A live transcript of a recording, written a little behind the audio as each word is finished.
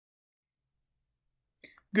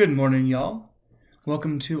Good morning, y'all.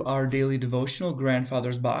 Welcome to our daily devotional,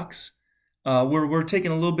 Grandfather's Box. We're taking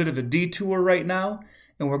a little bit of a detour right now,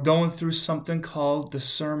 and we're going through something called the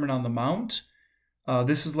Sermon on the Mount.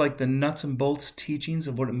 This is like the nuts and bolts teachings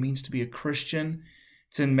of what it means to be a Christian.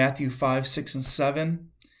 It's in Matthew 5, 6, and 7.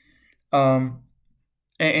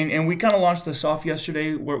 And we kind of launched this off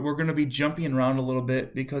yesterday. We're going to be jumping around a little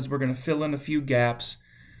bit because we're going to fill in a few gaps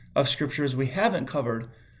of scriptures we haven't covered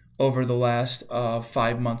over the last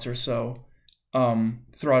 5 months or so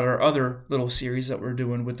throughout our other little series that we're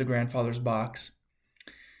doing with the Grandfather's Box.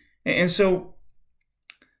 And so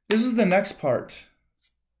this is the next part.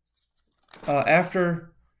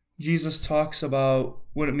 After Jesus talks about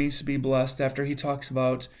what it means to be blessed, after he talks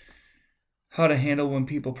about how to handle when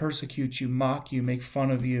people persecute you, mock you, make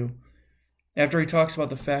fun of you, after he talks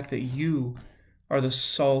about the fact that you are the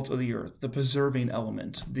salt of the earth, the preserving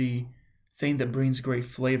element, the thing that brings great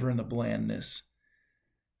flavor in the blandness.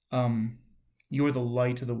 You're the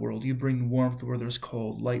light of the world. You bring warmth where there's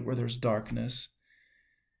cold, light where there's darkness.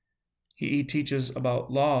 He teaches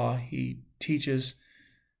about law. He teaches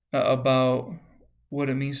about what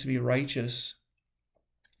it means to be righteous.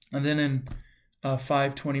 And then in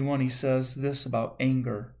 5:21, he says this about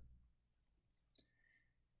anger.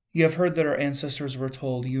 You have heard that our ancestors were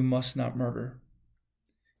told, you must not murder.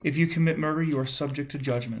 If you commit murder, you are subject to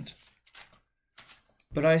judgment.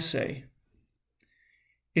 But I say,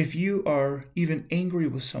 if you are even angry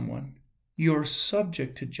with someone, you are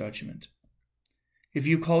subject to judgment. If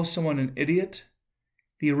you call someone an idiot,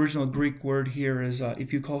 the original Greek word here is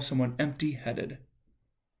if you call someone empty-headed,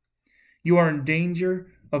 you are in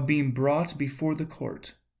danger of being brought before the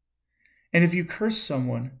court. And if you curse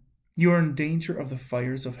someone, you are in danger of the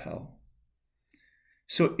fires of hell.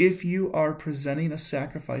 So if you are presenting a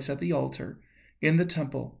sacrifice at the altar in the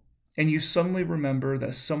temple, and you suddenly remember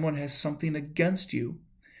that someone has something against you,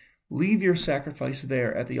 leave your sacrifice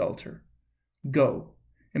there at the altar. Go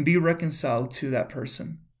and be reconciled to that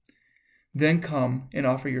person. Then come and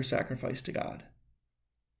offer your sacrifice to God.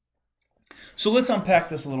 So let's unpack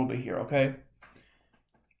this a little bit here, okay?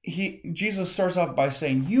 Jesus starts off by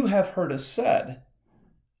saying, you have heard us said,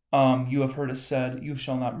 you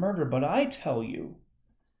shall not murder. But I tell you,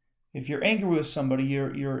 if you're angry with somebody,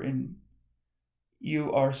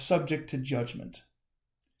 you are subject to judgment.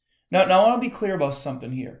 Now I want to be clear about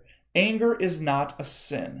something here. Anger is not a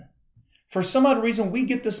sin. For some odd reason, we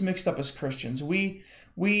get this mixed up as Christians. We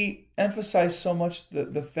emphasize so much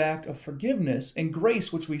the fact of forgiveness and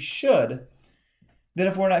grace, which we should, that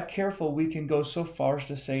if we're not careful, we can go so far as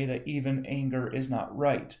to say that even anger is not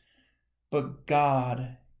right. But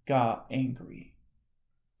God got angry.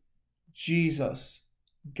 Jesus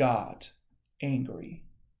got angry.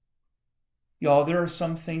 Y'all, there are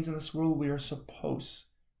some things in this world we are supposed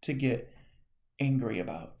to get angry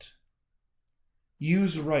about.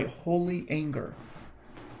 Used right, holy anger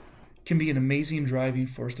can be an amazing driving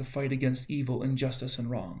force to fight against evil, injustice, and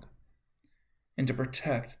wrong, and to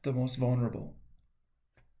protect the most vulnerable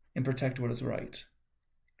and protect what is right.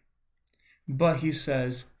 But he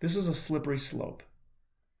says this is a slippery slope.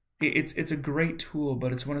 It's a great tool,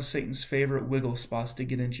 but it's one of Satan's favorite wiggle spots to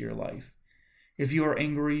get into your life. If you are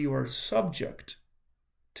angry, you are subject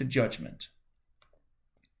to judgment.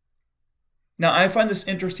 Now, I find this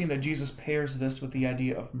interesting that Jesus pairs this with the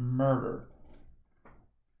idea of murder.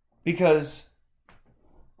 Because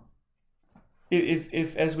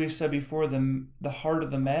if as we've said before, the heart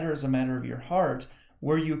of the matter is a matter of your heart,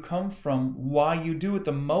 where you come from, why you do it,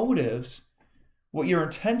 the motives, what your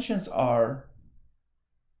intentions are.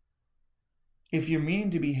 If you're meaning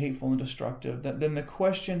to be hateful and destructive, then the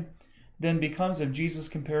question then becomes, if Jesus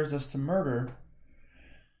compares this to murder,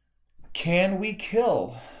 can we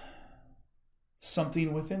kill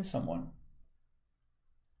something within someone?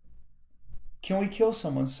 Can we kill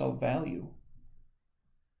someone's self-value?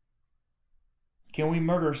 Can we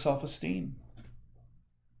murder self-esteem?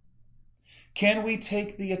 Can we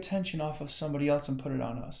take the attention off of somebody else and put it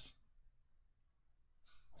on us?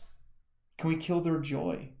 Can we kill their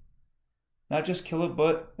joy? Not just kill it,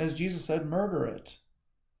 but as Jesus said, murder it.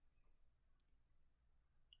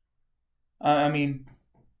 I mean,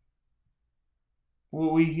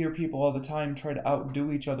 we hear people all the time try to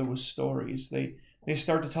outdo each other with stories. They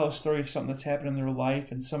start to tell a story of something that's happened in their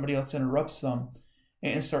life, and somebody else interrupts them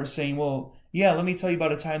and starts saying, well, yeah, let me tell you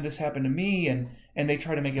about a time this happened to me, and they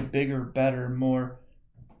try to make it bigger, better, more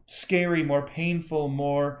scary, more painful,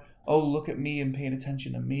 more, oh, look at me and paying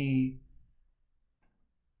attention to me.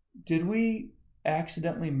 Did we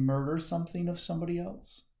accidentally murder something of somebody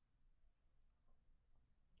else?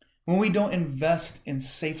 When we don't invest in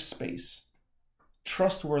safe space,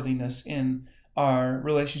 trustworthiness in our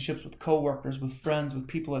relationships with coworkers, with friends, with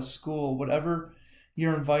people at school, whatever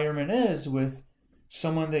your environment is, with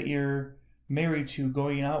someone that you're married to,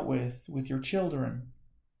 going out with your children.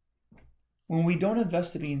 When we don't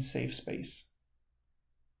invest to be in safe space,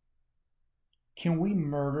 can we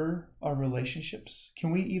murder our relationships?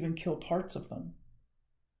 Can we even kill parts of them?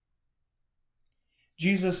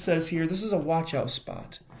 Jesus says here, this is a watch out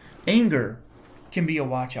spot. Anger can be a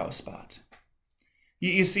watch out spot.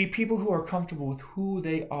 You see, people who are comfortable with who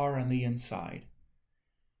they are on the inside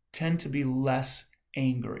tend to be less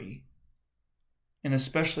angry, and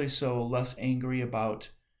especially so less angry about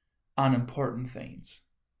unimportant things.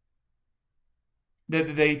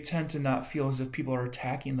 That they tend to not feel as if people are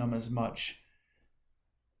attacking them as much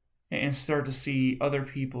and start to see other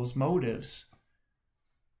people's motives.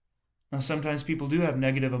 Now, sometimes people do have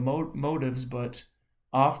negative motives, but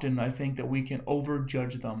often I think that we can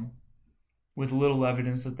overjudge them with little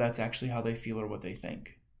evidence that that's actually how they feel or what they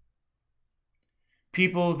think.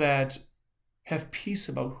 People that have peace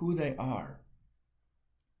about who they are,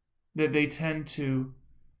 that they tend to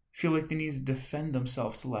feel like they need to defend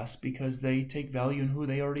themselves less because they take value in who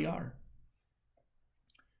they already are.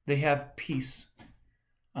 They have peace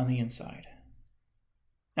on the inside.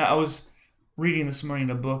 Now, I was reading this morning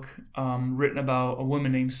a book written about a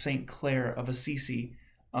woman named St. Clare of Assisi.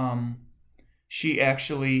 She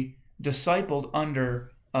actually discipled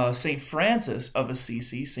under St. Francis of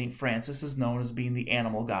Assisi. St. Francis is known as being the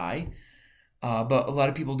animal guy, but a lot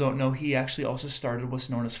of people don't know he actually also started what's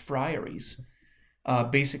known as friaries.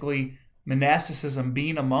 Basically, monasticism,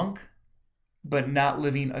 being a monk, but not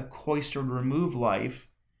living a cloistered, removed life.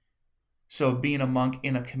 So being a monk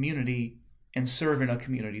in a community and serving a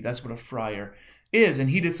community, that's what a friar is. And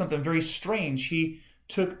he did something very strange. He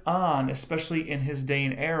took on, especially in his day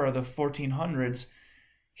and era, the 1400s,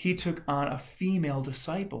 he took on a female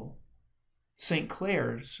disciple, St.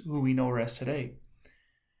 Clare's, who we know her as today.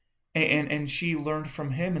 And she learned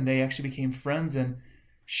from him, and they actually became friends and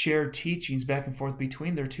shared teachings back and forth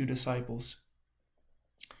between their two disciples.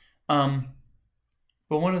 But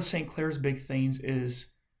one of St. Clare's big things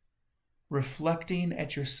is reflecting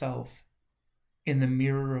at yourself in the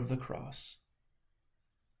mirror of the cross.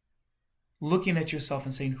 Looking at yourself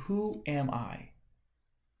and saying, who am I?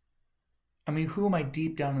 I mean, who am I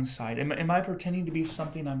deep down inside? Am I pretending to be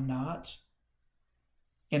something I'm not?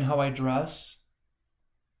 In how I dress?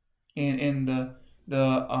 In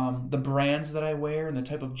the brands that I wear, and the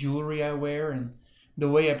type of jewelry I wear, and the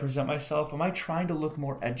way I present myself? Am I trying to look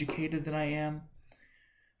more educated than I am?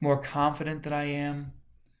 More confident than I am?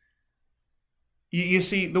 You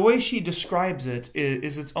see, the way she describes it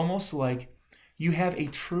is it's almost like you have a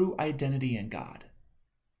true identity in God.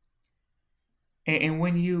 And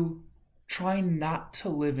when you try not to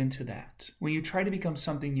live into that, when you try to become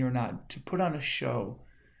something you're not, to put on a show,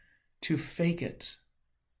 to fake it,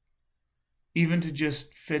 even to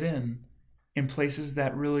just fit in places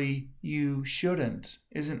that really you shouldn't,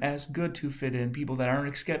 isn't as good to fit in, people that aren't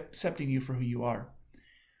accepting you for who you are.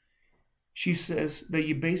 She says that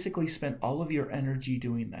you basically spent all of your energy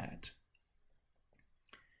doing that.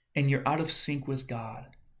 And you're out of sync with God.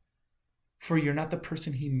 For you're not the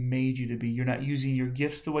person He made you to be. You're not using your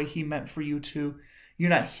gifts the way He meant for you to. You're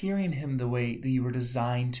not hearing Him the way that you were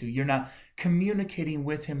designed to. You're not communicating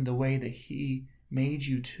with Him the way that He made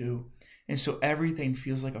you to. And so everything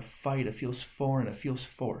feels like a fight. It feels foreign. It feels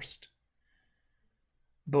forced.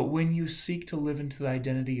 But when you seek to live into the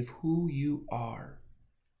identity of who you are,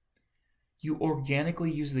 you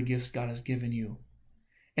organically use the gifts God has given you.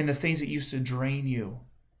 And the things that used to drain you,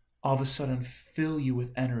 all of a sudden fill you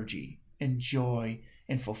with energy and joy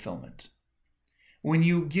and fulfillment. When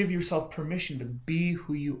you give yourself permission to be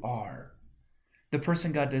who you are, the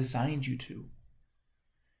person God designed you to,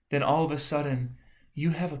 then all of a sudden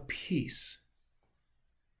you have a peace.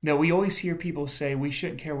 Now, we always hear people say we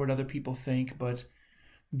shouldn't care what other people think, but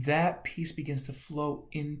that peace begins to flow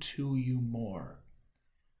into you more,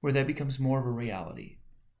 where that becomes more of a reality.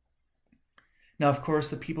 Now, of course,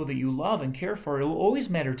 the people that you love and care for, it will always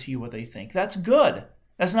matter to you what they think. That's good.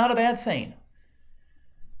 That's not a bad thing.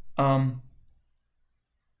 But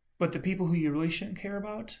the people who you really shouldn't care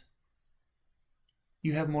about,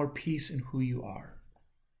 you have more peace in who you are.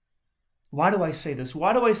 Why do I say this?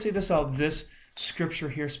 Why do I say this out of this scripture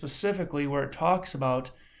here specifically, where it talks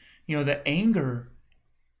about, the anger?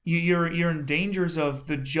 You're in dangers of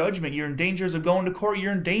the judgment. You're in dangers of going to court.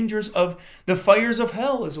 You're in dangers of the fires of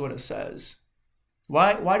hell, is what it says.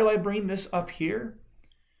 Why do I bring this up here?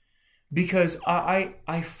 Because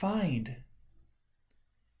I find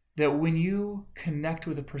that when you connect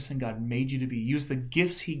with the person God made you to be, use the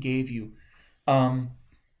gifts He gave you,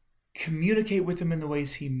 communicate with him in the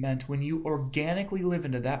ways he meant, when you organically live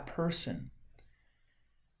into that person,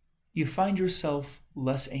 you find yourself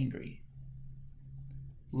less angry,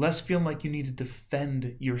 less feeling like you need to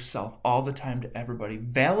defend yourself all the time to everybody,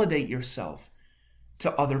 validate yourself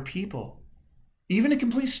to other people, even to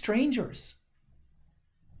complete strangers.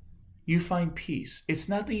 You find peace. It's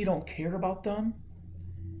not that you don't care about them.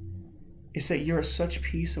 It's that you're at such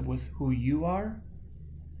peace with who you are.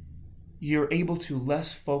 You're able to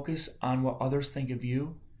less focus on what others think of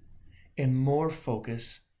you and more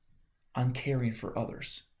focus on caring for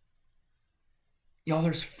others. Y'all,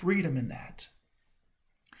 there's freedom in that.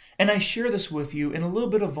 And I share this with you in a little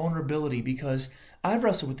bit of vulnerability because I've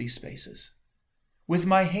wrestled with these spaces. With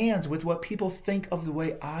my hands, with what people think of the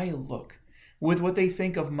way I look, with what they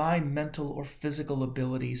think of my mental or physical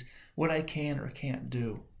abilities, what I can or can't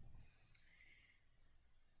do.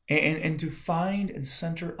 And to find and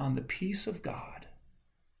center on the peace of God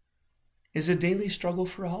is a daily struggle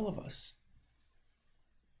for all of us.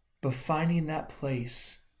 But finding that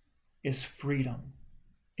place is freedom.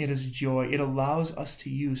 It is joy. It allows us to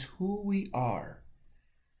use who we are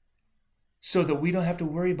so that we don't have to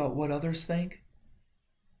worry about what others think,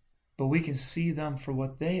 but we can see them for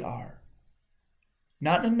what they are.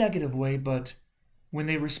 Not in a negative way, but when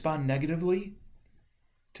they respond negatively,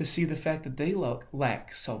 to see the fact that they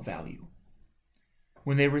lack self-value.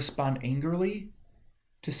 When they respond angrily,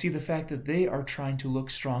 to see the fact that they are trying to look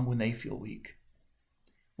strong when they feel weak.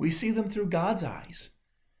 We see them through God's eyes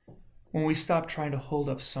when we stop trying to hold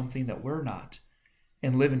up something that we're not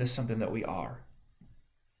and live into something that we are.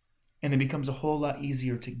 And it becomes a whole lot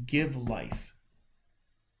easier to give life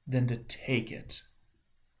than to take it,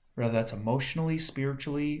 whether that's emotionally,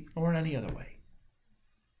 spiritually, or in any other way.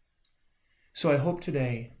 So I hope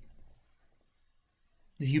today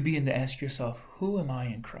that you begin to ask yourself, who am I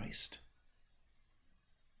in Christ?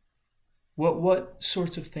 What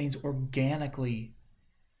sorts of things organically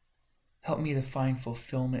help me to find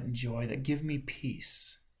fulfillment and joy that give me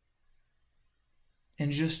peace?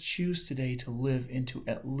 And just choose today to live into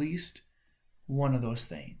at least one of those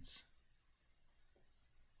things.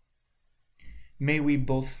 May we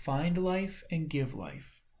both find life and give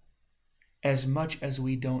life, as much as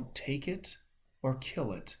we don't take it or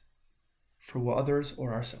kill it for others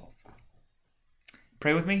or ourselves.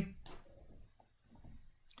 Pray with me.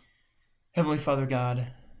 Heavenly Father God,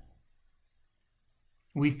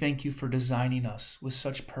 we thank you for designing us with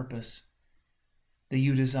such purpose that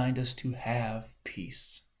you designed us to have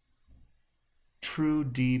peace. True,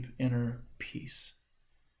 deep, inner peace.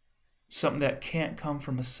 Something that can't come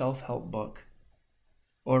from a self-help book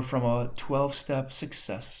or from a 12-step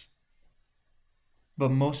success, but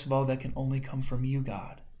most of all, that can only come from you,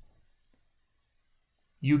 God.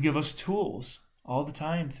 You give us tools all the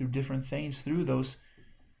time through different things, through those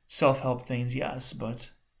self-help things, yes,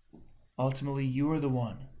 but ultimately you are the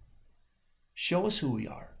one. Show us who we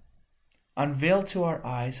are. Unveil to our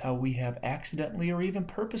eyes how we have accidentally or even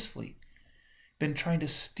purposefully been trying to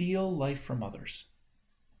steal life from others.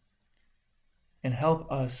 And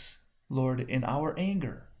help us, Lord, in our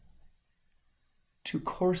anger, to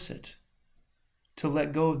course it, to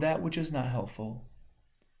let go of that which is not helpful,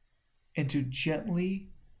 and to gently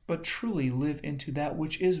but truly live into that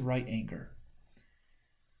which is right anger,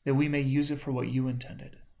 that we may use it for what you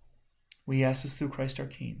intended. We ask this through Christ our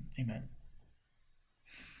King. Amen.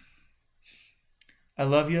 I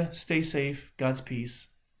love you. Stay safe. God's peace.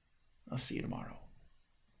 I'll see you tomorrow.